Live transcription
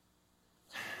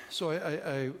So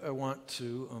I want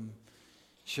to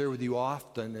share with you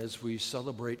often as we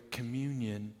celebrate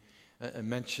communion. I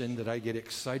mentioned that I get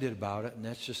excited about it, and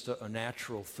that's just a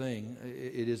natural thing.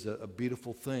 It is a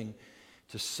beautiful thing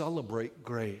to celebrate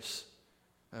grace.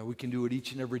 We can do it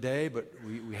each and every day, but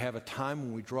we have a time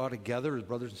when we draw together as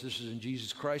brothers and sisters in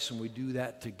Jesus Christ, and we do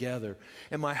that together.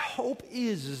 And my hope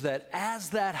is that as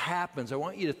that happens, I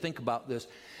want you to think about this,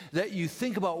 that you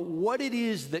think about what it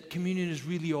is that communion is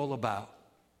really all about.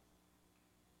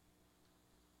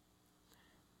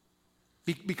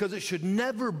 Because it should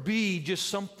never be just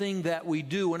something that we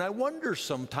do. And I wonder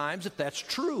sometimes if that's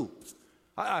true.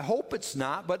 I hope it's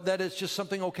not, but that it's just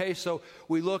something, okay, so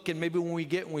we look and maybe when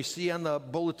we see on the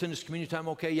bulletin it's communion time,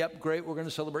 okay, yep, great, we're going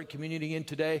to celebrate communion again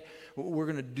today. We're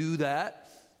going to do that.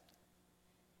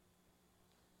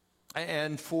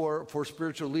 And for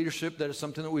spiritual leadership, that is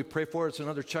something that we pray for. It's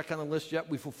another check on the list. Yep,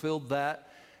 we fulfilled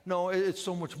that. No, it's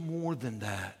so much more than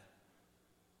that.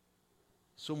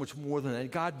 So much more than that.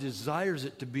 God desires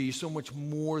it to be so much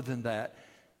more than that.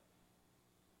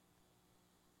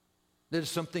 That is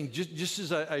something, just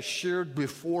as I shared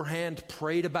beforehand,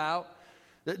 prayed about,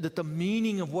 that the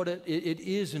meaning of what it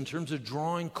is in terms of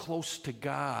drawing close to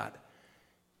God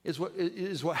is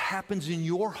what happens in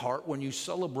your heart when you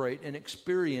celebrate and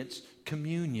experience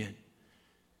communion.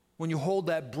 When you hold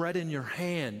that bread in your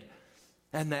hand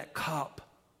and that cup.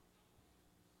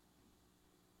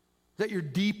 That you're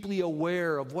deeply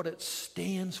aware of what it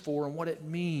stands for and what it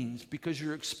means because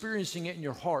you're experiencing it in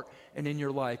your heart and in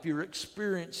your life. You're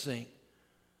experiencing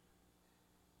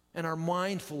and are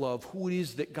mindful of who it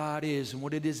is that God is and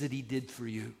what it is that He did for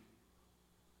you.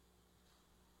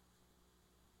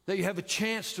 That you have a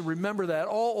chance to remember that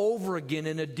all over again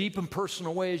in a deep and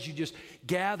personal way as you just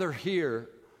gather here.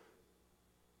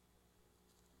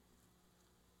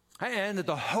 And that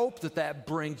the hope that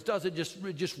brings it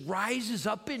just rises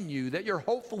up in you, that you're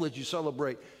hopeful as you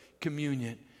celebrate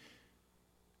communion.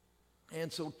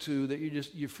 And so too, that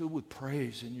you're filled with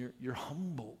praise and you're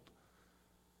humbled.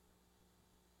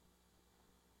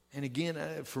 And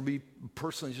again, for me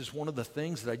personally, it's just one of the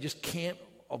things that I just can't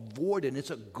avoid, and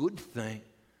it's a good thing.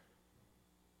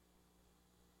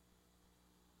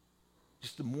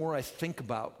 Just the more I think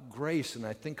about grace and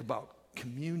I think about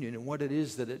communion and what it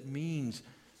is that it means,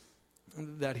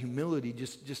 that humility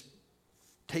just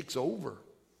takes over.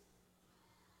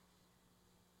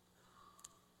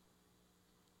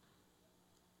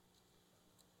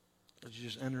 As you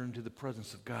just enter into the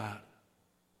presence of God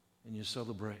and you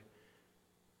celebrate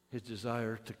His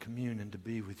desire to commune and to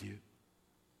be with you.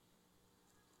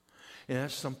 And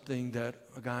that's something that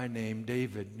a guy named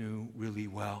David knew really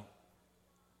well.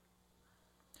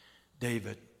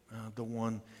 David, the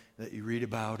one that you read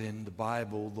about in the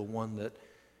Bible, the one that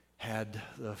had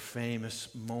the famous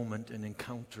moment and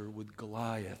encounter with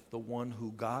Goliath, the one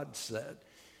who God said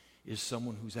is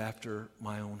someone who's after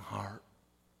my own heart,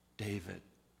 David.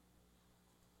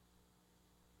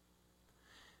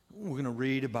 We're going to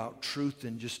read about truth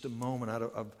in just a moment out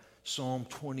of Psalm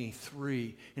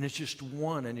 23, and it's just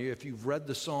one, and if you've read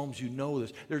the Psalms, you know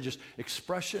this. They're just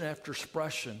expression after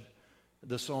expression.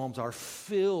 The Psalms are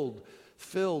filled,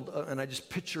 and I just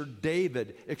picture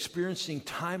David experiencing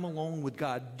time alone with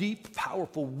God, deep,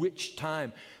 powerful, rich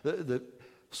time. The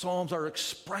Psalms are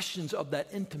expressions of that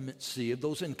intimacy, of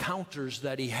those encounters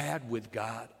that he had with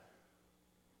God,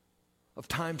 of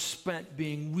time spent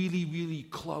being really, really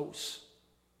close,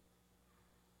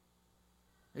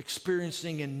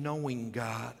 experiencing and knowing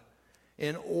God,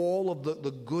 and all of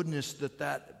the goodness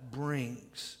that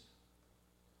brings.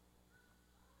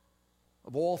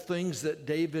 Of all things that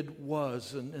David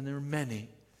was, and there are many,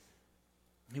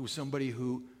 he was somebody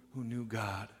who knew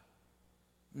God.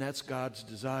 And that's God's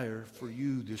desire for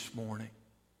you this morning.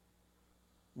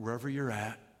 Wherever you're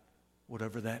at,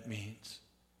 whatever that means.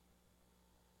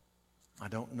 I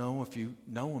don't know if you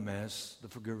know Him as the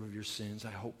forgiver of your sins.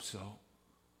 I hope so.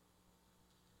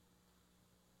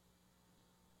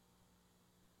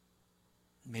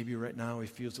 Maybe right now He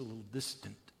feels a little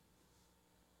distant.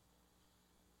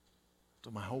 So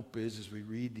my hope is as we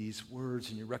read these words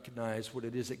and you recognize what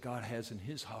it is that God has in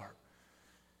His heart,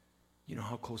 you know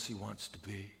how close He wants to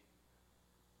be.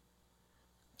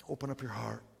 Open up your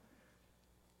heart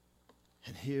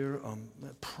and hear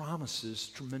promises,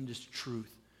 tremendous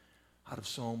truth out of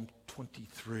Psalm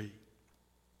 23.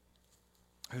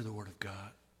 Hear the word of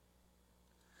God.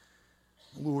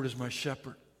 The Lord is my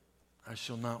shepherd, I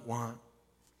shall not want.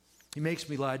 He makes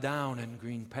me lie down in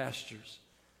green pastures.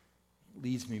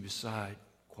 Leads me beside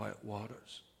quiet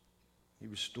waters. He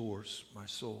restores my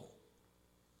soul.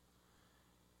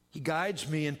 He guides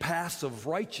me in paths of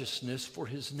righteousness for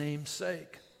His name's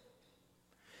sake.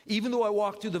 Even though I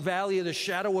walk through the valley of the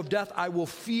shadow of death, I will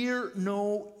fear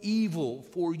no evil,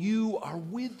 for you are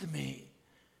with me.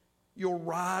 Your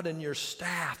rod and your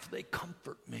staff, they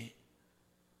comfort me.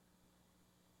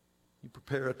 You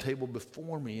prepare a table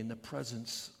before me in the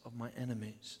presence of my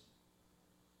enemies.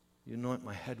 You anoint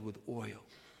my head with oil.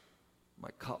 My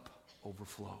cup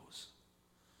overflows.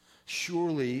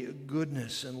 Surely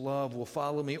goodness and love will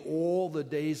follow me all the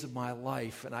days of my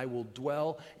life, and I will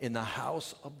dwell in the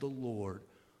house of the Lord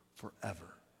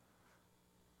forever.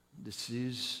 This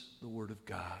is the word of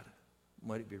God.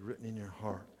 Might it be written in your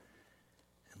heart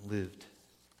and lived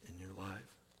in your life.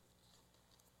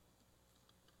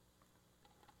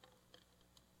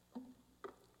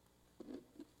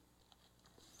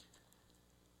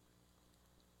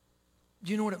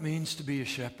 Do you know what it means to be a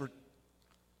shepherd?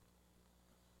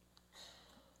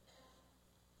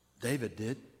 David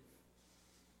did. I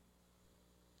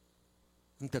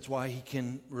think that's why he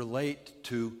can relate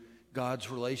to God's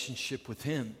relationship with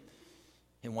him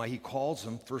and why he calls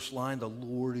him, first line, the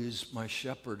Lord is my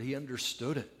shepherd. He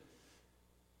understood it.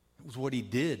 It was what he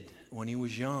did when he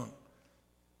was young.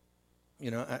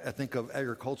 You know, I think of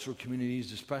agricultural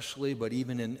communities especially, but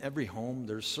even in every home,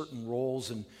 there's certain roles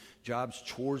and jobs,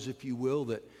 chores, if you will,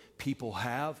 that people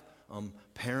have,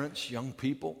 parents, young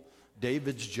people.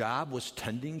 David's job was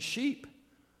tending sheep.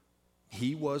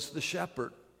 He was the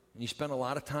shepherd, and he spent a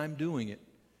lot of time doing it.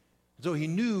 So he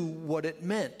knew what it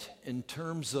meant in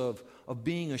terms of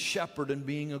being a shepherd and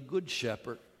being a good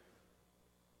shepherd.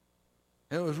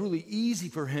 And it was really easy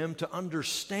for him to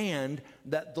understand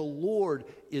that the Lord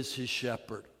is his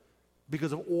shepherd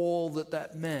because of all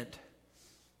that meant.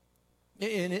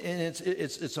 And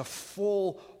it's a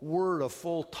full word, a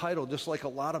full title, just like a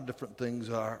lot of different things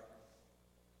are.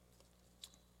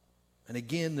 And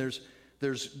again,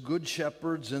 there's good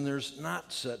shepherds and there's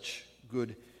not such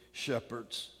good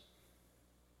shepherds.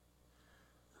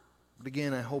 But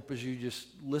again, I hope as you just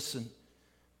listen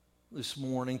this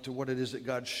morning to what it is that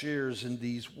God shares in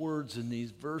these words, in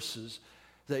these verses,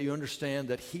 that you understand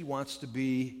that he wants to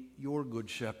be your good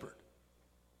shepherd.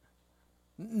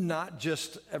 Not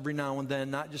just every now and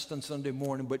then, not just on Sunday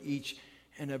morning, but each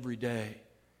and every day.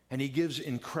 And he gives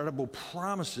incredible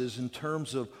promises in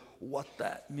terms of what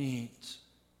that means.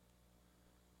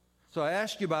 So I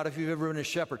ask you about if you've ever been a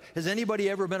shepherd. Has anybody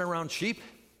ever been around sheep?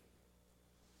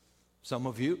 Some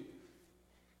of you.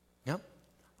 Yep.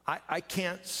 I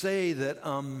can't say that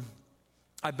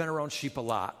I've been around sheep a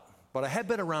lot, but I have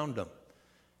been around them.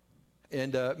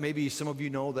 And maybe some of you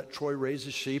know that Troy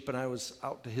raises sheep, and I was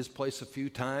out to his place a few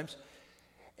times.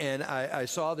 And I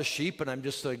saw the sheep, and I'm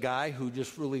just a guy who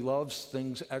just really loves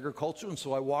things agriculture. And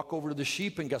so I walk over to the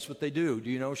sheep, and guess what they do? Do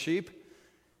you know sheep?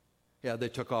 Yeah, they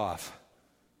took off.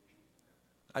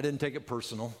 I didn't take it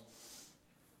personal.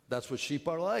 That's what sheep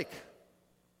are like.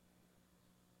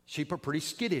 Sheep are pretty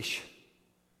skittish.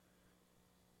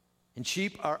 And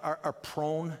sheep are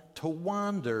prone to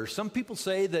wander. Some people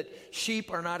say that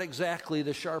sheep are not exactly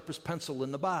the sharpest pencil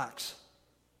in the box.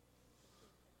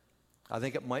 I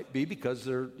think it might be because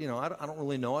they're, I don't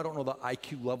really know. I don't know the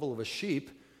IQ level of a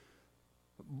sheep.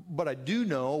 But I do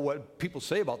know what people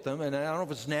say about them, and I don't know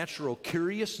if it's natural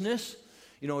curiousness.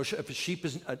 If a sheep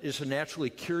is a naturally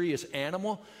curious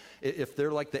animal, if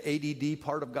they're like the ADD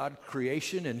part of God's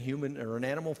creation in human or an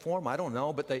animal form, I don't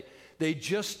know. But they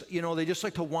just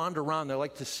like to wander around. They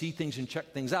like to see things and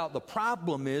check things out. The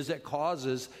problem is it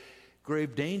causes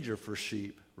grave danger for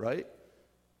sheep, right?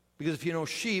 Because if you know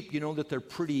sheep, you know that they're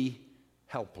pretty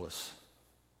helpless.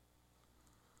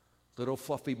 Little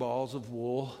fluffy balls of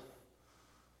wool.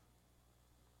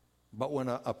 But when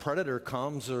a predator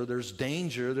comes or there's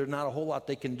danger, there's not a whole lot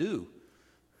they can do.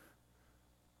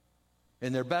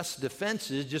 And their best defense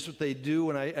is just what they do.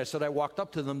 When I said I walked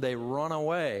up to them, they run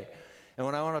away. And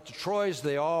when I went up to Troy's,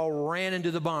 they all ran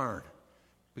into the barn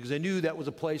because they knew that was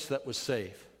a place that was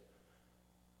safe.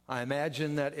 I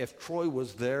imagine that if Troy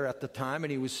was there at the time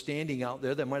and he was standing out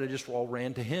there, they might have just all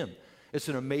ran to him. It's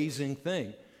an amazing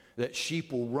thing that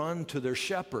sheep will run to their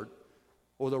shepherd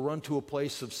or they'll run to a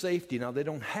place of safety. Now, they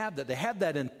don't have that. They have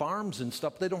that in farms and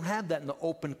stuff. They don't have that in the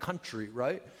open country,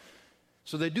 right?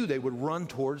 So they do. They would run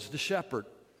towards the shepherd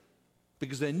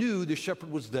because they knew the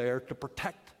shepherd was there to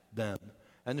protect them.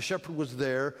 And the shepherd was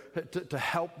there to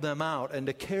help them out and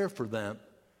to care for them.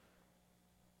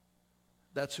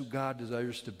 That's who God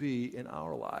desires to be in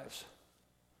our lives.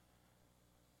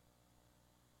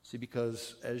 See,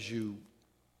 because as you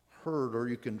heard, or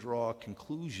you can draw a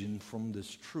conclusion from this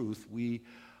truth, we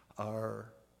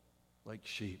are like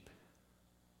sheep.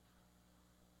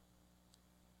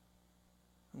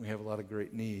 We have a lot of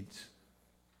great needs.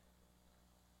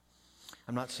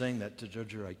 I'm not saying that to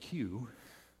judge your IQ.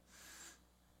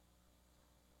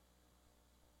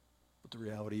 But the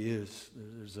reality is,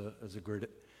 there's a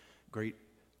great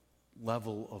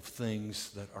level of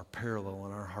things that are parallel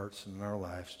in our hearts and in our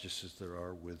lives, just as there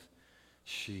are with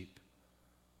sheep.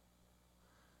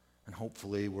 And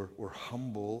hopefully we're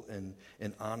humble and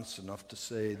honest enough to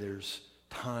say there's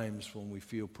times when we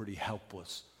feel pretty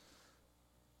helpless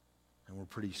and we're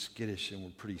pretty skittish and we're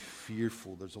pretty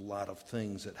fearful. There's a lot of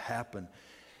things that happen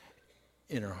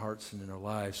in our hearts and in our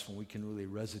lives when we can really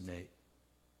resonate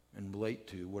and relate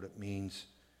to what it means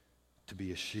to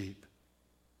be a sheep.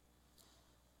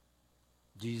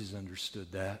 Jesus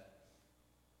understood that.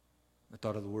 I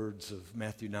thought of the words of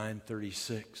Matthew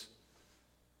 9:36.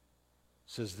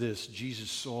 Says this, Jesus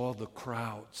saw the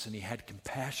crowds and he had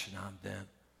compassion on them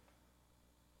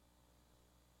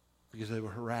because they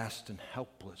were harassed and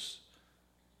helpless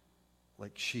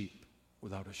like sheep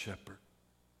without a shepherd.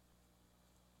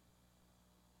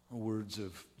 The words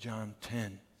of John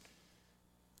 10,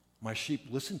 my sheep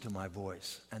listen to my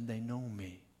voice and they know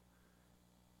me,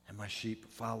 and my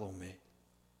sheep follow me.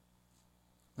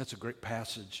 That's a great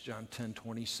passage, John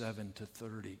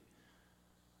 10:27-30.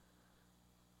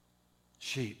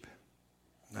 Sheep.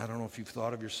 I don't know if you've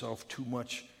thought of yourself too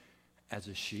much as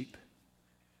a sheep.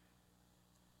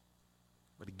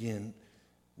 But again,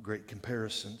 great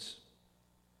comparisons.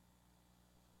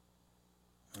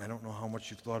 I don't know how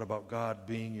much you've thought about God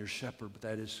being your shepherd, but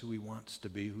that is who he wants to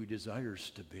be, who he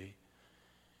desires to be.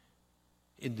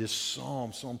 In this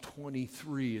psalm, Psalm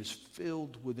 23 is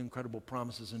filled with incredible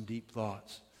promises and deep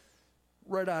thoughts.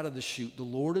 Right out of the chute, the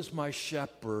Lord is my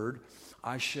shepherd,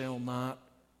 I shall not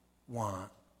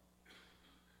want.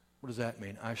 What does that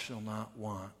mean? I shall not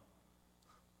want.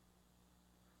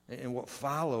 And what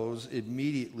follows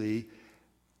immediately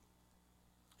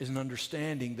is an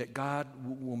understanding that God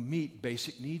will meet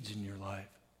basic needs in your life.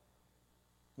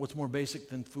 What's more basic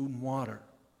than food and water?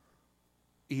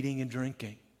 Eating and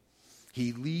drinking.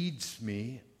 He leads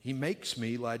me, he makes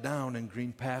me lie down in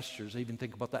green pastures. I even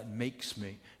think about that, makes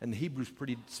me. And the Hebrew's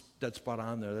pretty dead spot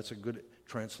on there. That's a good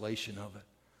translation of it.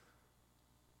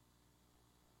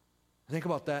 Think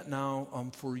about that now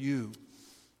for you.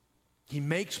 He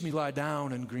makes me lie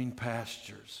down in green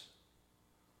pastures.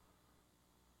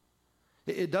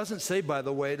 It doesn't say, by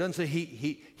the way, it doesn't say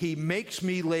he makes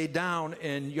me lay down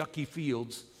in yucky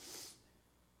fields.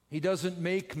 He doesn't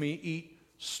make me eat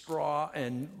straw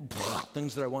and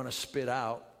things that I want to spit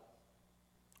out.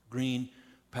 Green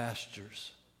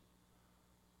pastures,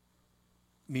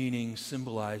 meaning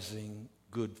symbolizing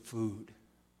good food.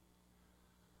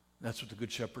 That's what the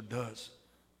Good Shepherd does.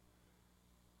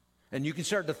 And you can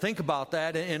start to think about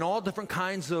that in all different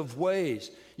kinds of ways.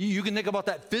 You can think about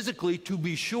that physically, to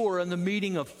be sure, in the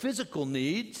meeting of physical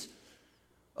needs,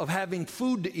 of having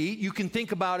food to eat. You can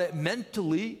think about it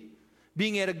mentally,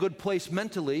 being at a good place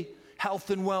mentally,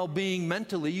 health and well-being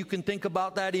mentally. You can think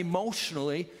about that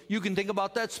emotionally. You can think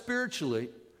about that spiritually.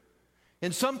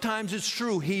 And sometimes it's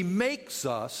true, he makes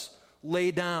us lay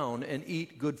down and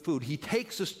eat good food. He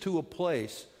takes us to a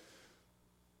place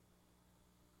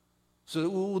so that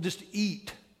we'll just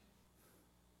eat.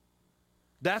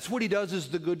 That's what he does as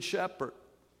the Good Shepherd.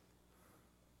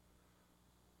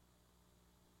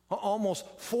 Almost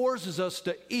forces us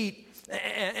to eat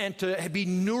and to be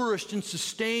nourished and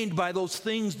sustained by those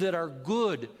things that are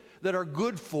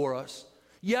good for us.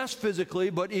 Yes, physically,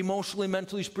 but emotionally,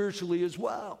 mentally, spiritually as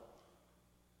well.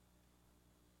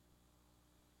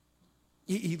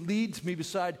 He leads me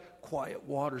beside quiet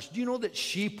waters. Do you know that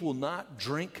sheep will not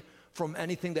drink from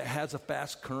anything that has a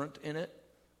fast current in it?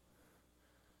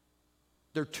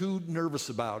 They're too nervous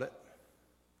about it.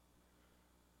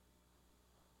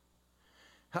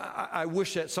 I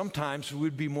wish that sometimes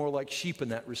we'd be more like sheep in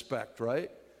that respect, right?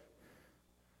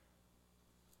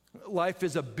 Life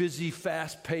is a busy,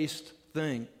 fast-paced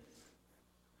thing.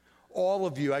 All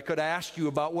of you, I could ask you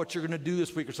about what you're going to do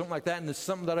this week or something like that, and it's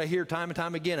something that I hear time and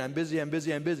time again. I'm busy.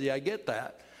 I get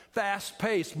that.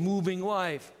 Fast-paced, moving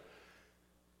life.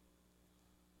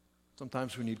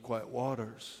 Sometimes we need quiet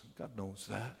waters. God knows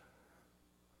that.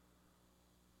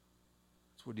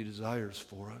 That's what he desires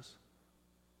for us.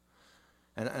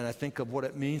 And I think of what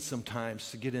it means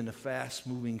sometimes to get in a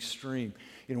fast-moving stream.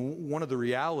 You know, one of the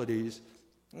realities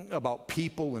about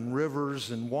people and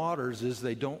rivers and waters is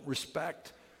they don't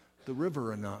respect the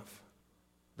river enough,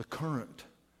 the current,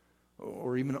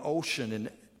 or even ocean and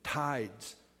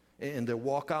tides. And they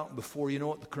walk out, and before you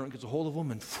know it, the current gets a hold of them,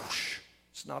 and whoosh,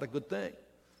 it's not a good thing.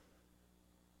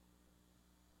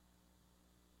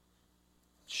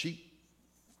 Sheep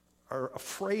are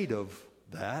afraid of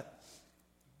that.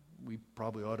 We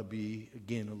probably ought to be,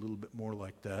 again, a little bit more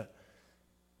like that.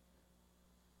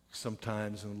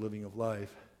 Sometimes in the living of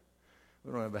life,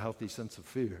 we don't have a healthy sense of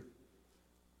fear.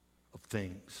 of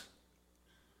things,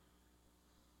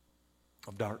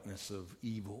 of darkness, of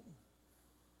evil.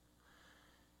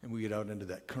 And we get out into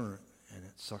that current, and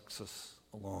it sucks us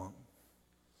along.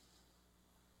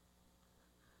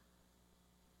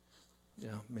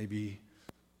 Yeah, maybe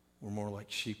we're more like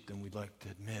sheep than we'd like to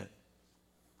admit.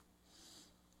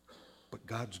 But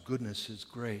God's goodness, His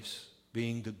grace,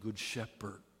 being the good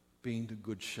shepherd,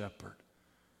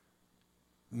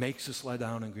 makes us lie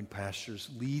down in green pastures,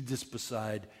 leads us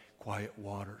beside quiet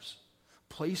waters,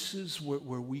 places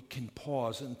where we can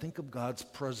pause and think of God's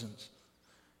presence.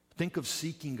 Think of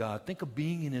seeking God. Think of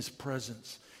being in His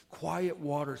presence. Quiet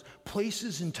waters,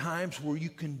 places and times where you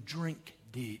can drink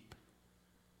deep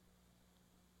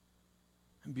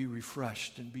and be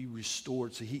refreshed and be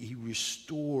restored. So he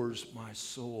restores my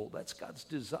soul. That's God's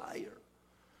desire.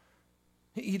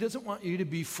 He doesn't want you to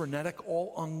be frenetic,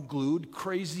 all unglued,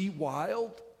 crazy,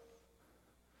 wild,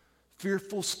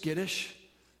 fearful, skittish.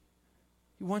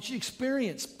 He wants you to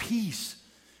experience peace,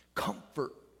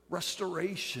 comfort,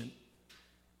 restoration.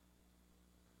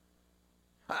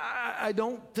 I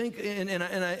don't think, and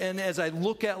as I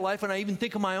look at life, and I even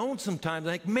think of my own sometimes,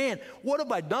 I think, man, what have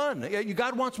I done?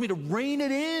 God wants me to rein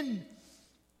it in.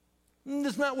 And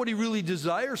that's not what He really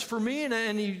desires for me.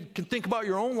 And you can think about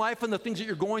your own life and the things that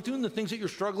you're going through and the things that you're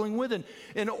struggling with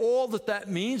and all that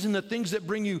means and the things that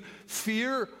bring you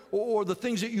fear or the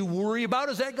things that you worry about.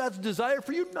 Is that God's desire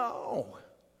for you? No.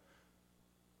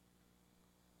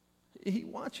 He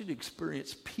wants you to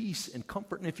experience peace and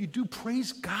comfort. And if you do,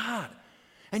 praise God.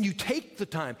 And you take the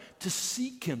time to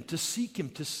seek Him,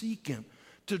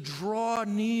 to draw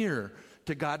near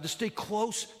to God, to stay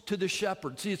close to the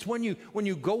shepherd. See, it's when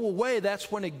you go away, that's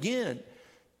when, again,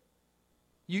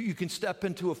 you can step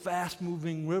into a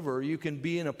fast-moving river. You can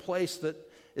be in a place that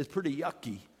is pretty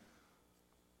yucky,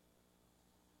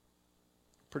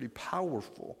 pretty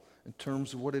powerful in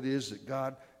terms of what it is that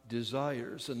God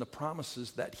desires and the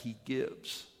promises that He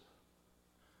gives.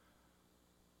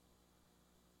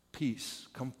 Peace,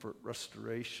 comfort,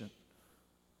 restoration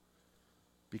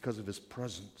because of His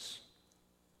presence.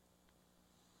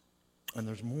 And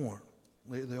there's more.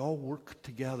 They all work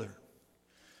together.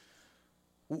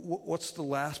 What's the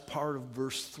last part of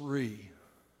verse 3?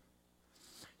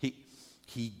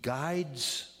 He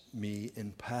guides me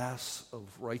in paths of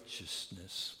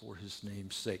righteousness for His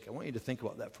name's sake. I want you to think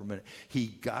about that for a minute. He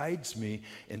guides me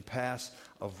in paths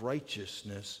of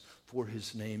righteousness for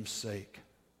His name's sake.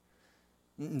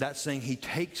 That's saying He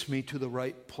takes me to the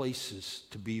right places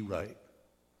to be right.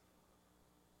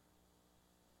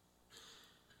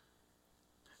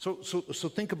 So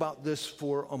think about this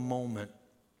for a moment.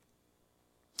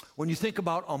 When you think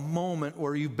about a moment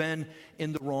where you've been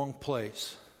in the wrong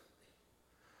place,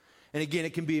 and again,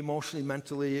 it can be emotionally,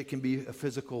 mentally, it can be a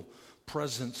physical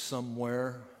presence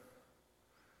somewhere.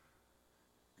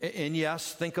 And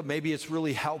yes, maybe it's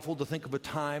really helpful to think of a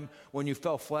time when you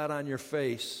fell flat on your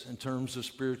face in terms of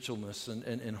spiritualness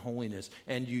and holiness,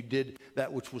 and you did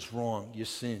that which was wrong, you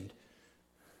sinned.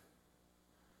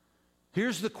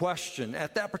 Here's the question.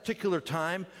 At that particular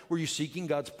time, were you seeking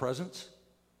God's presence?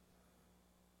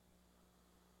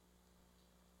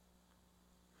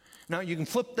 Now, you can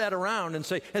flip that around and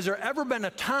say, has there ever been a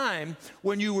time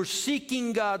when you were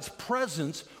seeking God's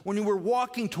presence, when you were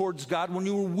walking towards God, when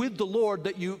you were with the Lord,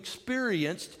 that you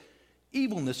experienced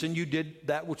evilness and you did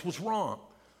that which was wrong,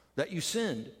 that you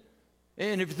sinned?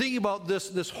 And if you think about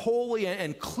this wholly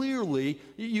and clearly,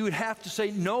 you would have to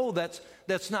say, no, that's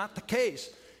not the case.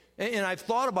 And I've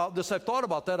thought about this, I've thought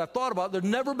about that, there's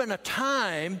never been a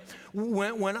time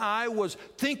when I was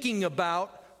thinking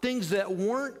about things that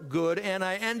weren't good and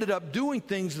I ended up doing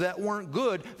things that weren't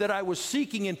good, that I was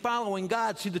seeking and following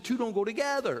God. See, the two don't go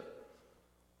together.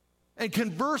 And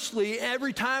conversely,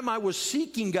 every time I was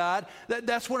seeking God,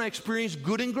 that's when I experienced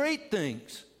good and great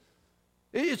things.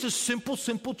 It's a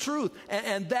simple truth.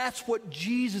 And that's what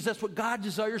God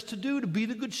desires to do, to be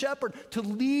the good shepherd, to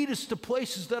lead us to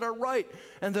places that are right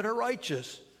and that are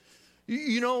righteous.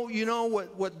 You know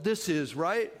what this is,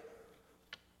 right?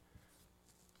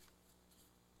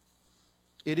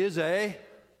 It is a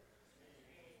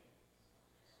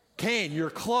cane.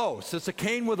 You're close. It's a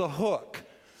cane with a hook.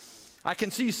 I can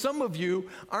see some of you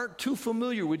aren't too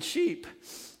familiar with sheep.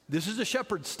 This is a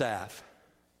shepherd's staff,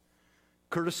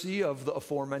 courtesy of the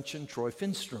aforementioned Troy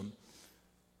Finstrom.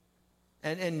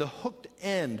 And the hooked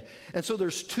end. And so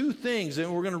there's two things,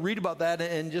 and we're going to read about that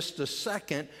in just a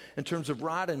second in terms of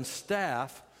rod and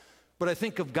staff. But I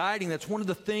think of guiding, that's one of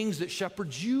the things that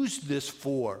shepherds use this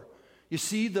for. You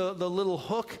see the little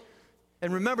hook?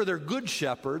 And remember, they're good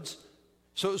shepherds.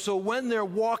 So when they're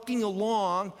walking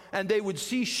along and they would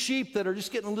see sheep that are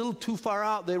just getting a little too far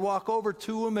out, they'd walk over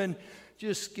to them and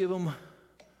just give them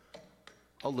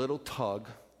a little tug.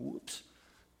 Whoops.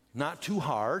 Not too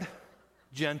hard,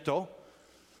 gentle.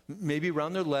 Maybe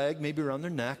around their leg, maybe around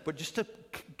their neck, but just to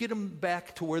get them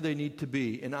back to where they need to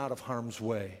be and out of harm's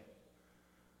way.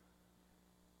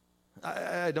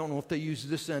 I don't know if they use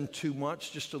this end too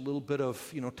much, just a little bit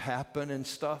of, tapping and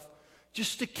stuff,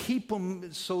 just to keep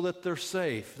them so that they're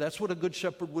safe. That's what a good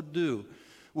shepherd would do.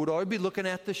 Would always be looking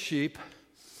at the sheep,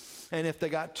 and if they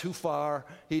got too far,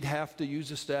 he'd have to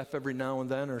use a staff every now and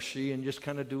then, or she, and just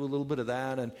kind of do a little bit of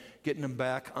that and getting them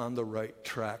back on the right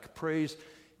track. Praise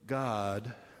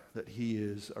God that he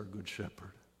is our good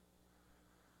shepherd.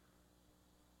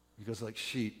 Because like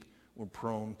sheep, we're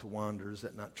prone to wander. Is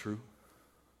that not true?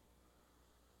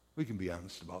 We can be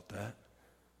honest about that.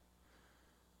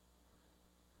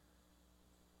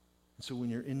 And so when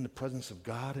you're in the presence of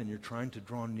God and you're trying to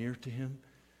draw near to him,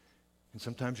 and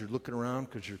sometimes you're looking around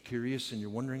because you're curious and you're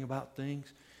wondering about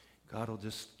things, God will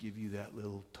just give you that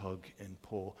little tug and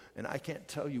pull. And I can't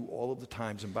tell you all of the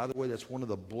times, and by the way, that's one of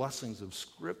the blessings of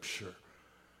Scripture.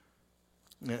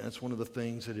 And that's one of the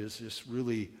things that is just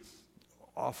really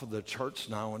off of the charts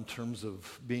now in terms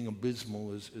of being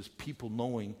abysmal is people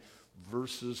knowing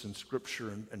verses in Scripture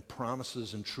and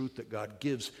promises and truth that God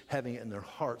gives, having it in their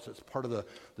hearts. That's part of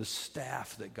the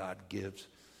staff that God gives.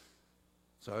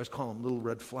 So I always call them little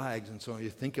red flags. And so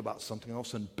you think about something, all of a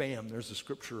sudden, bam, there's a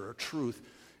Scripture or a truth.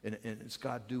 And it's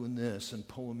God doing this and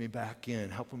pulling me back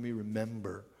in, helping me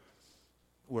remember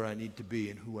where I need to be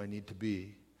and who I need to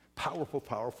be. Powerful,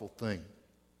 powerful thing.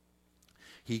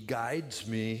 He guides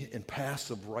me in paths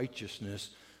of righteousness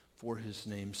for his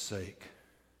name's sake.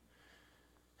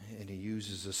 And he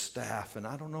uses a staff. And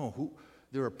I don't know,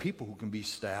 there are people who can be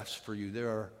staffs for you. There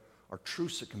are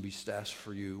truths that can be staffs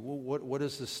for you. Well, what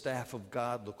does the staff of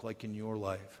God look like in your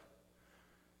life?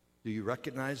 Do you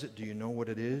recognize it? Do you know what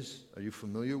it is? Are you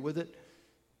familiar with it?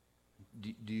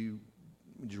 When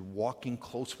you're walking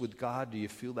close with God, do you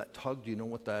feel that tug? Do you know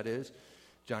what that is?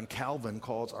 John Calvin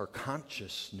calls our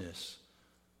consciousness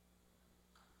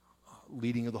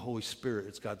leading of the Holy Spirit.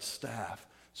 It's God's staff.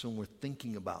 So when we're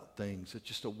thinking about things, it's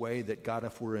just a way that God,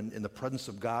 if we're in the presence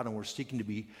of God and we're seeking to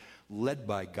be led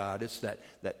by God, it's that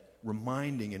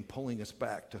reminding and pulling us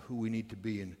back to who we need to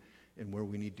be and where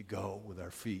we need to go with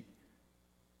our feet.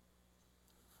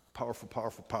 Powerful,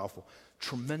 powerful, powerful.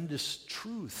 Tremendous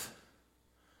truth.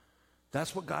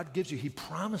 That's what God gives you. He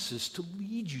promises to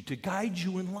lead you, to guide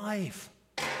you in life.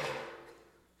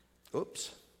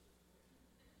 Oops.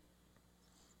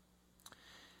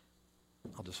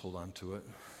 I'll just hold on to it.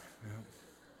 Yeah.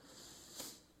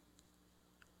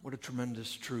 What a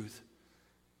tremendous truth.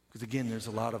 Because again, there's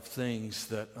a lot of things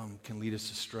that can lead us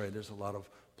astray. There's a lot of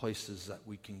places that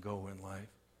we can go in life.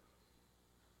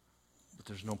 But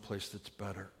there's no place that's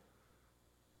better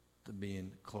than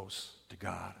being close to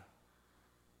God,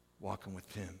 walking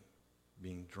with him,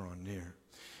 being drawn near.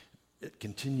 It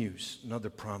continues, another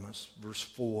promise, verse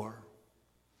 4.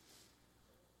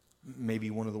 Maybe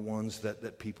one of the ones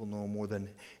that people know more than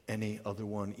any other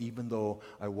one. Even though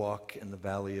I walk in the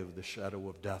valley of the shadow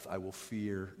of death, I will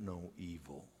fear no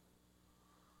evil.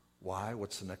 Why?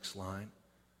 What's the next line?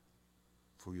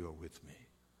 For you are with me.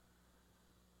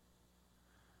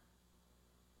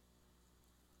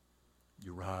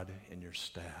 Your rod and your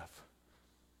staff,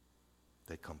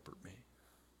 they comfort me.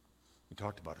 We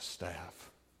talked about a staff.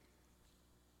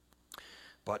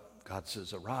 But God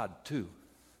says a rod too.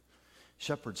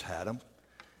 Shepherds had them.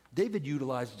 David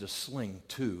utilized a sling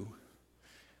too,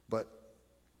 but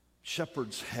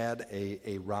shepherds had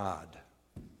a rod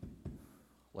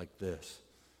like this.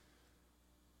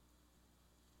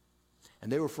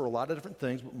 And they were for a lot of different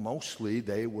things, but mostly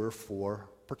they were for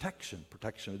protection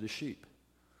of the sheep.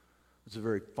 It's a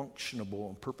very functional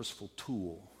and purposeful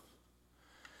tool.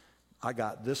 I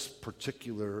got this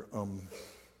particular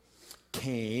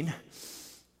cane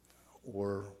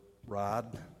or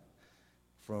rod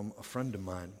from a friend of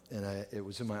mine, and it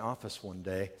was in my office one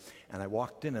day, and I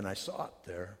walked in and I saw it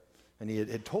there, and he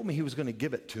had told me he was going to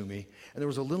give it to me, and there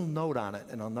was a little note on it,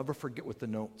 and I'll never forget what the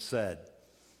note said.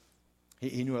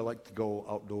 He knew I liked to go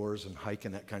outdoors and hike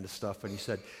and that kind of stuff, and he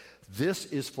said, "This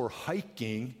is for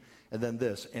hiking," and then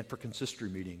this, "and for consistory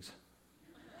meetings."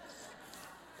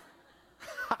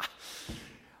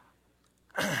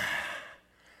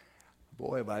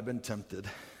 Boy, have I been tempted.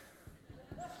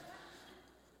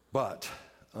 But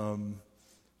a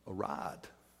rod.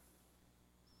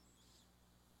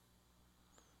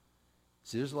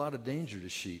 See, there's a lot of danger to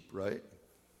sheep, right?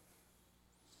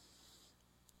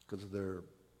 Because of their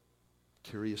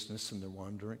curiousness and their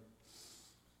wandering.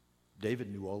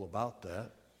 David knew all about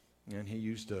that, and he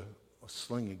used a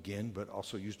sling again, but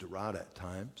also used a rod at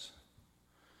times.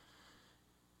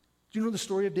 Do you know the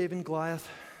story of David and Goliath?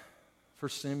 1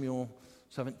 Samuel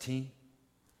 17.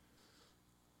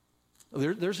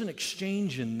 There's an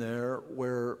exchange in there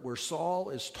where Saul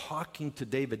is talking to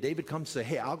David. David comes and says,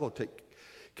 hey, I'll go take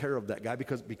care of that guy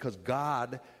because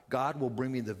God will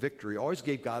bring me the victory. Always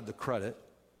gave God the credit.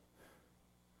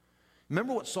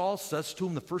 Remember what Saul says to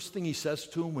him, the first thing he says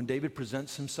to him when David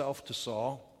presents himself to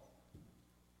Saul?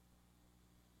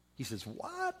 He says,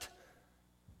 what?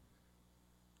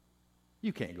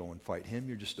 You can't go and fight him.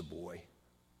 You're just a boy.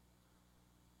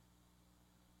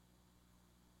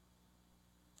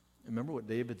 Remember what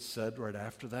David said right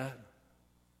after that?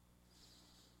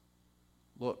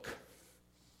 Look,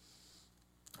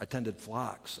 I tended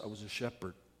flocks. I was a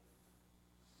shepherd.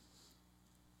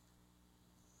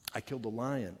 I killed a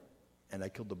lion and I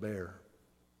killed a bear.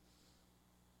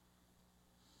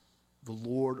 The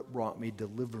Lord brought me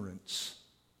deliverance.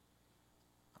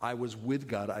 I was with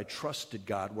God. I trusted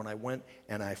God when I went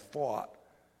and I fought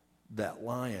that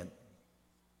lion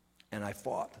and I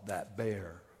fought that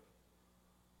bear.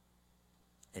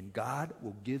 And God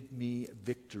will give me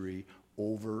victory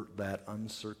over that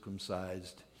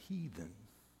uncircumcised heathen.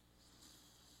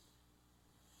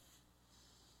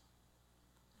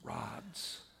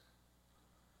 Rods.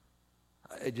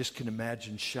 I just can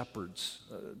imagine shepherds.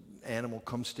 Animal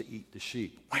comes to eat the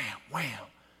sheep. Wham, wham,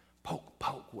 poke,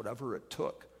 poke, whatever it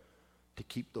took to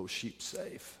keep those sheep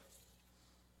safe.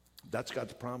 That's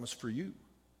God's promise for you.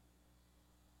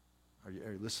 Are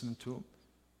you listening to him?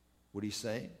 What he's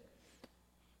saying?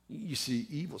 You see,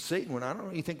 evil, Satan, when I don't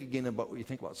know, you think again about what you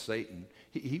think about Satan.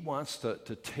 He wants to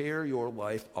tear your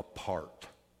life apart.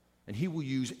 And he will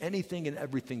use anything and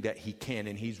everything that he can,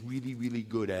 and he's really, really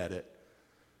good at it.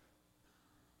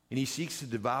 And he seeks to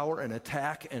devour and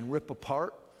attack and rip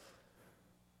apart.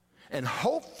 And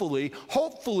hopefully,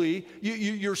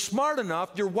 you're smart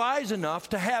enough, you're wise enough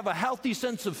to have a healthy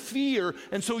sense of fear,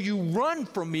 and so you run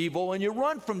from evil and you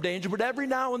run from danger. But every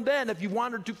now and then, if you've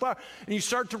wandered too far and you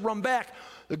start to run back,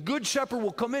 the good shepherd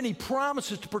will come in. He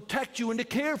promises to protect you and to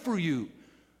care for you.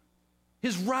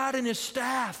 His rod and his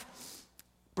staff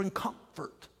bring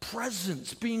comfort,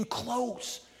 presence, being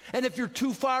close. And if you're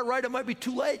too far right, it might be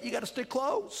too late. You got to stay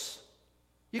close.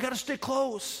 You got to stay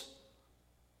close.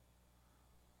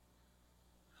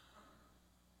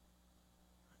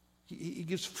 He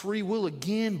gives free will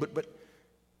again, but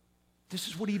this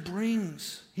is what he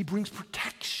brings. He brings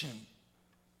protection.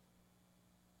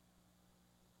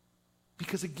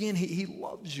 Because again, he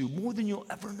loves you more than you'll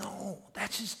ever know.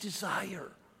 That's his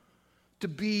desire, to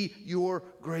be your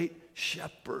great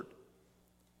shepherd.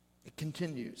 It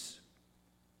continues.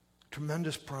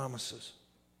 Tremendous promises.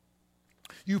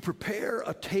 You prepare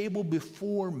a table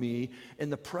before me in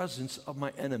the presence of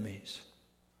my enemies.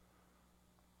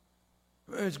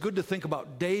 It's good to think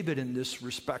about David in this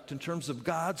respect in terms of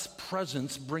God's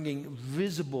presence bringing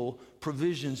visible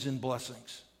provisions and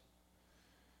blessings.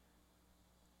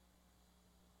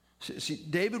 See,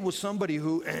 David was somebody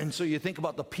who, and so you think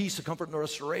about the peace, the comfort, and the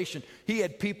restoration. He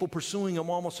had people pursuing him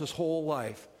almost his whole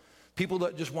life. People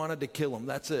that just wanted to kill him.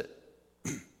 That's it.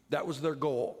 That was their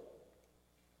goal.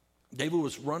 David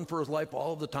was run for his life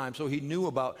all of the time, so he knew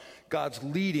about God's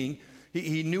leading.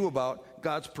 He knew about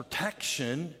God's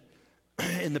protection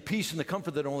and the peace and the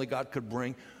comfort that only God could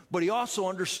bring. But he also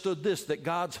understood this, that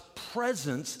God's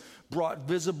presence brought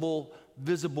visible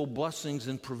blessings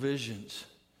and provisions.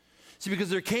 See, because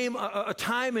there came a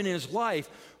time in his life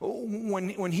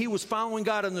when he was following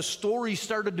God and the story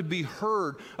started to be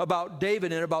heard about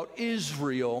David and about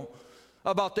Israel,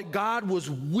 about that God was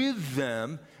with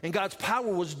them and God's power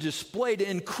was displayed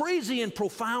in crazy and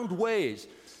profound ways.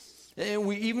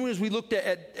 And even as we looked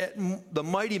at the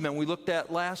mighty men we looked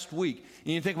at last week,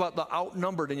 and you think about the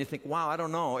outnumbered and you think, wow, I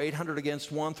don't know, 800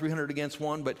 against 1, 300 against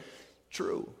 1, but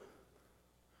true.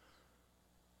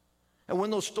 And when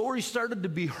those stories started to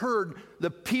be heard, the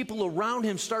people around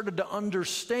him started to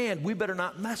understand, we better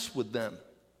not mess with them.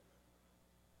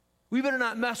 We better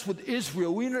not mess with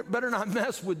Israel. We better not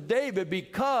mess with David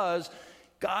because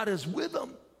God is with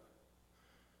them.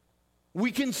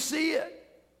 We can see it.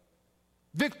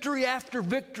 Victory after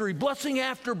victory, blessing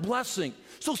after blessing.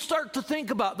 So start to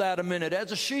think about that a minute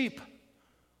as a sheep.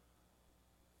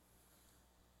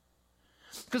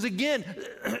 Because again,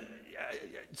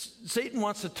 Satan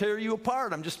wants to tear you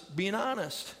apart. I'm just being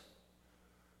honest.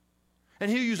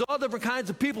 And he'll use all different kinds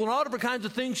of people and all different kinds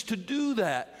of things to do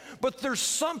that. But there's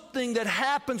something that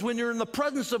happens when you're in the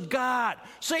presence of God.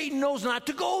 Satan knows not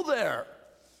to go there.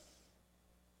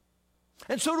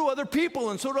 And so do other people,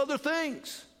 and so do other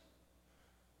things.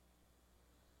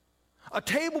 A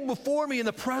table before me in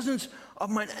the presence of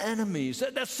mine enemies.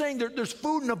 That's saying there's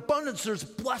food in abundance, there's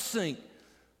blessing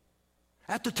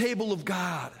at the table of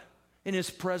God in his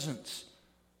presence.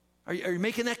 Are you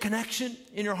making that connection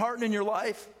in your heart and in your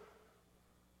life?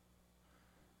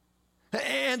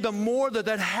 And the more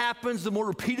that happens, the more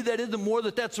repeated that is, the more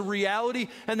that's a reality,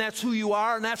 and that's who you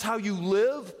are, and that's how you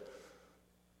live.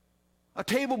 A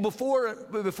table before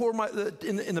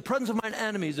in the presence of mine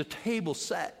enemies, a table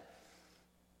set.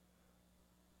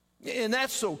 And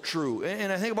that's so true.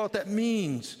 And I think about what that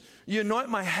means. You anoint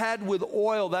my head with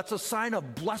oil. That's a sign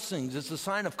of blessings. It's a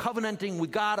sign of covenanting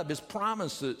with God, of his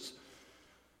promises.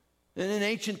 And an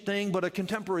ancient thing, but a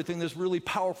contemporary thing that's really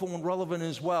powerful and relevant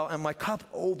as well. And my cup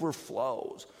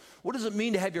overflows. What does it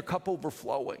mean to have your cup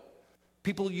overflowing?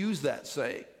 People use that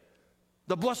saying.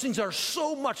 The blessings are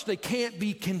so much they can't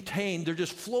be contained. They're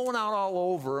just flowing out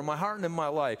all over in my heart and in my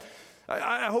life.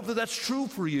 I hope that that's true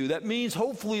for you. That means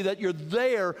hopefully that you're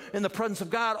there in the presence of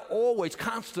God always,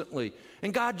 constantly.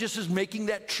 And God just is making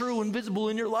that true and visible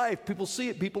in your life. People see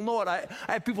it. People know it. I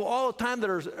have people all the time that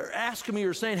are asking me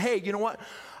or saying, hey, you know what?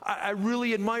 I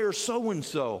really admire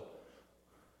so-and-so.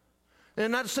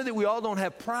 And not to say that we all don't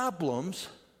have problems,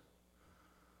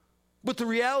 but the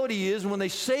reality is when they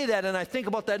say that and I think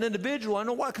about that individual, I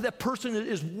know why, because that person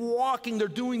is walking, they're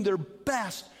doing their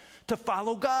best to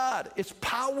follow God. It's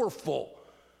powerful.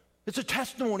 It's a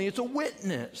testimony. It's a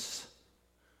witness.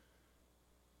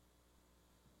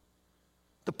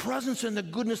 The presence and the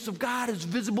goodness of God is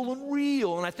visible and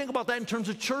real. And I think about that in terms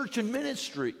of church and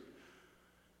ministry.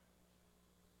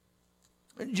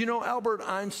 Do you know Albert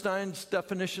Einstein's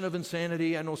definition of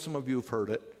insanity? I know some of you have heard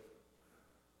it.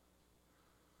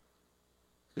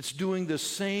 It's doing the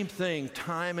same thing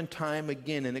time and time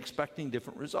again and expecting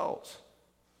different results.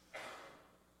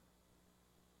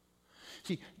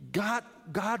 See, God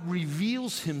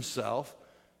reveals himself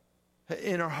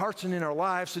in our hearts and in our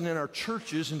lives and in our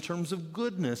churches in terms of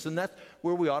goodness, and that's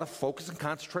where we ought to focus and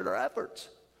concentrate our efforts,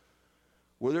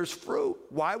 where there's fruit.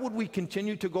 Why would we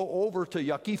continue to go over to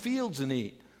yucky fields and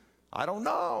eat? I don't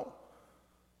know.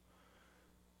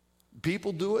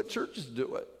 People do it, churches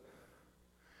do it.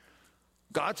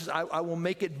 God says, I will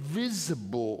make it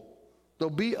visible.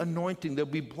 There'll be anointing,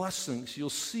 there'll be blessings. You'll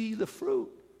see the fruit.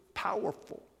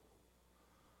 Powerful.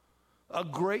 A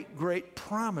great, great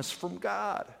promise from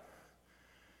God.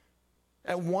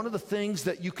 And one of the things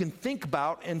that you can think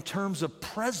about in terms of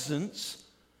presence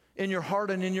in your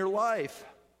heart and in your life.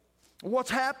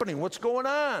 What's happening? What's going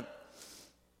on?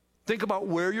 Think about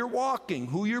where you're walking,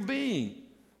 who you're being.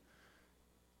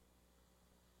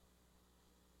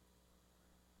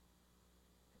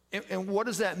 And what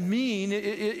does that mean?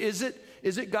 Is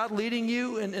it God leading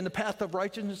you in the path of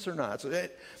righteousness or not? So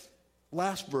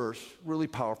last verse, really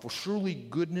powerful. Surely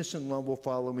goodness and love will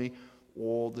follow me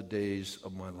all the days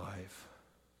of my life.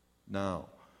 Now,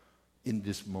 in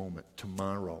this moment,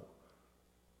 tomorrow,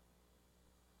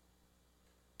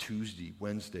 Tuesday,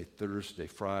 Wednesday, Thursday,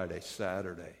 Friday,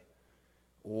 Saturday,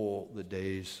 all the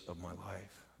days of my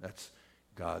life. That's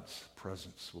God's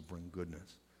presence will bring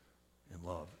goodness and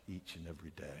love each and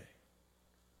every day.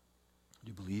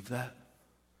 Do you believe that?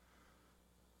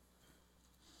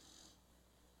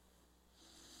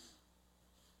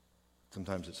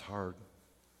 Sometimes it's hard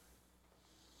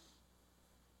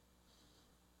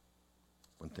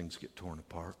when things get torn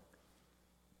apart,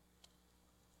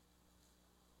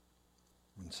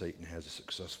 when Satan has a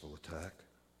successful attack.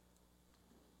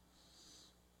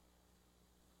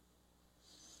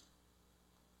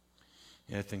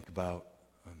 And I think about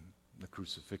the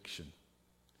crucifixion.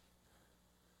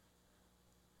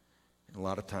 And a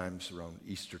lot of times around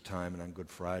Easter time and on Good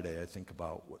Friday, I think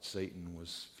about what Satan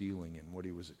was feeling and what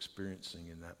he was experiencing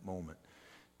in that moment.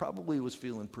 Probably was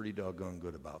feeling pretty doggone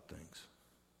good about things,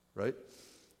 right?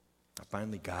 I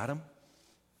finally got him.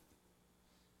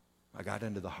 I got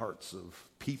into the hearts of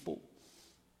people.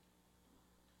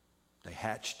 They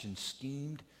hatched and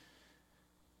schemed,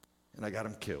 and I got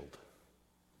him killed.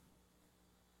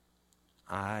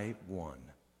 I won.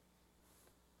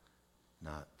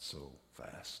 Not so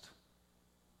fast.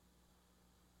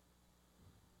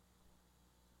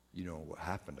 You know what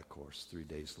happened, of course. 3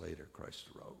 days later, Christ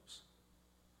arose.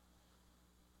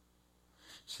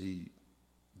 See,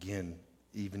 again,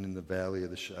 even in the valley of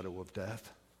the shadow of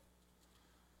death,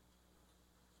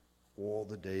 all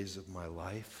the days of my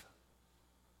life,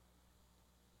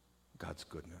 God's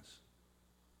goodness,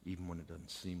 even when it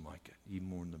doesn't seem like it,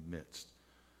 even when in the midst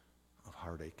of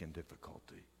heartache and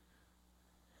difficulty,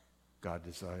 God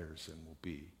desires and will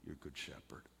be your good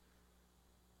shepherd.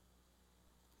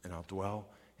 And I'll dwell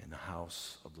in the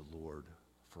house of the Lord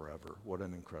forever. What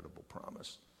an incredible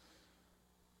promise.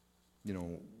 You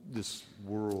know, this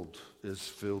world is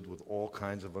filled with all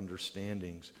kinds of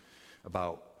understandings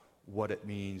about what it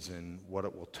means and what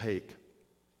it will take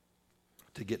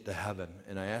to get to heaven.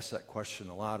 And I ask that question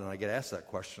a lot, and I get asked that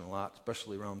question a lot,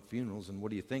 especially around funerals. And what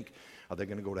do you think? Are they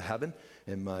going to go to heaven?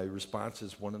 And my response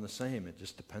is one and the same. It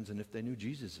just depends on if they knew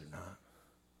Jesus or not.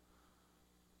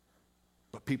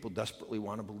 But people desperately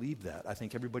want to believe that. I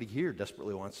think everybody here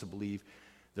desperately wants to believe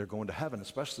they're going to heaven,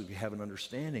 especially if you have an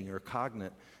understanding or a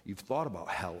cognate, you've thought about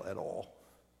hell at all.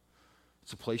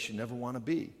 It's a place you never want to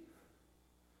be.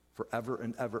 Forever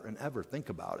and ever and ever. Think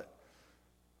about it.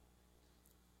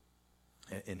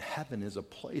 And heaven is a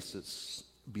place that's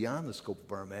beyond the scope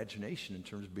of our imagination in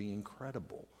terms of being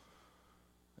incredible.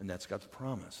 And that's God's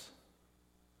promise.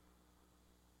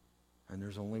 And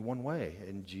there's only one way,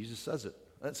 and Jesus says it.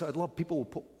 And so I love people who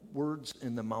put words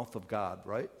in the mouth of God,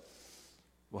 right?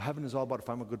 Well, heaven is all about if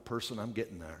I'm a good person, I'm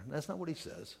getting there. And that's not what he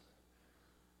says.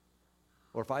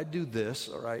 Or if I do this,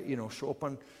 or I, show up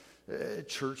on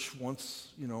church once,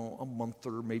 a month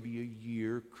or maybe a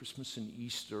year, Christmas and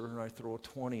Easter, and I throw a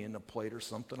 20 in a plate or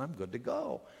something, I'm good to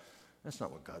go. That's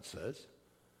not what God says.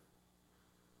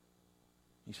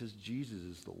 He says Jesus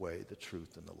is the way, the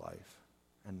truth, and the life.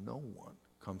 And no one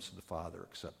comes to the Father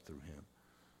except through him.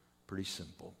 Pretty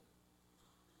simple.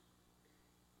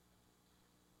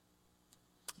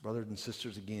 Brothers and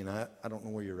sisters, again, I don't know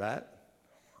where you're at.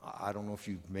 I don't know if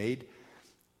you've made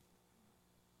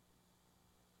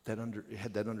that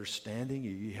had that understanding.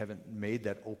 You haven't made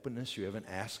that openness. You haven't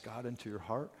asked God into your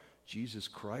heart. Jesus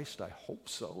Christ, I hope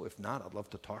so. If not, I'd love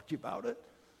to talk to you about it.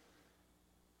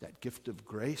 That gift of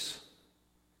grace.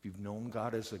 If you've known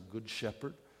God as a good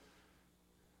shepherd,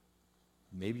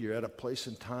 maybe you're at a place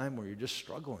in time where you're just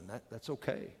struggling. That's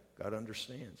okay. God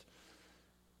understands.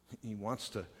 He wants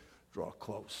to draw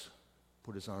close,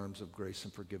 put his arms of grace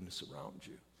and forgiveness around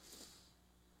you.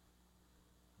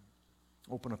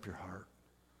 Open up your heart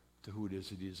to who it is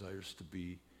that he desires to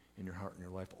be in your heart and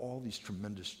your life. All these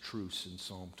tremendous truths in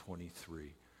Psalm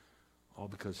 23, all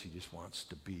because he just wants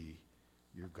to be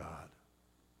your God.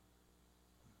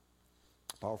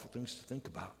 Powerful things to think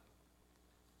about.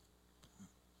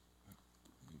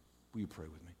 Will you pray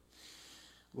with me?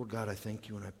 Lord God, I thank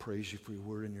you and I praise you for your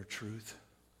word and your truth.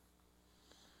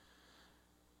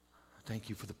 Thank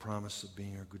you for the promise of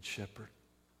being our good shepherd,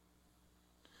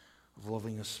 of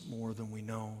loving us more than we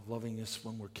know, loving us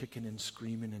when we're kicking and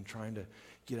screaming and trying to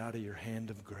get out of your hand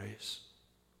of grace.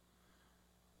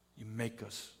 You make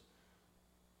us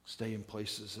stay in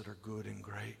places that are good and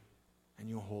great, and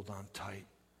you hold on tight.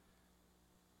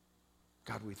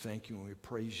 God, we thank you and we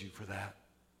praise you for that.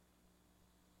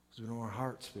 Because we know our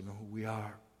hearts, we know who we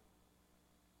are.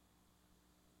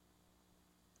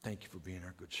 Thank you for being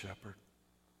our good shepherd.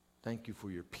 Thank you for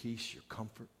your peace, your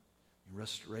comfort, your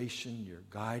restoration, your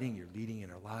guiding, your leading in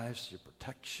our lives, your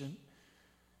protection,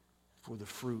 for the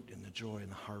fruit and the joy and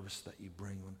the harvest that you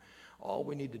bring. When all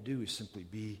we need to do is simply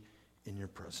be in your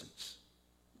presence.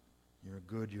 You're a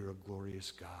good, you're a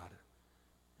glorious God.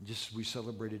 And just as we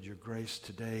celebrated your grace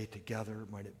today together,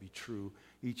 might it be true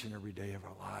each and every day of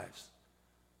our lives.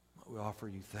 We offer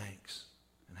you thanks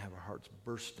and have our hearts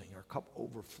bursting, our cup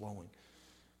overflowing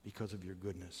because of your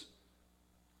goodness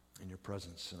and your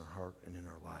presence in our heart and in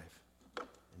our life.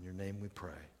 In your name we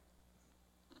pray.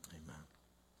 Amen.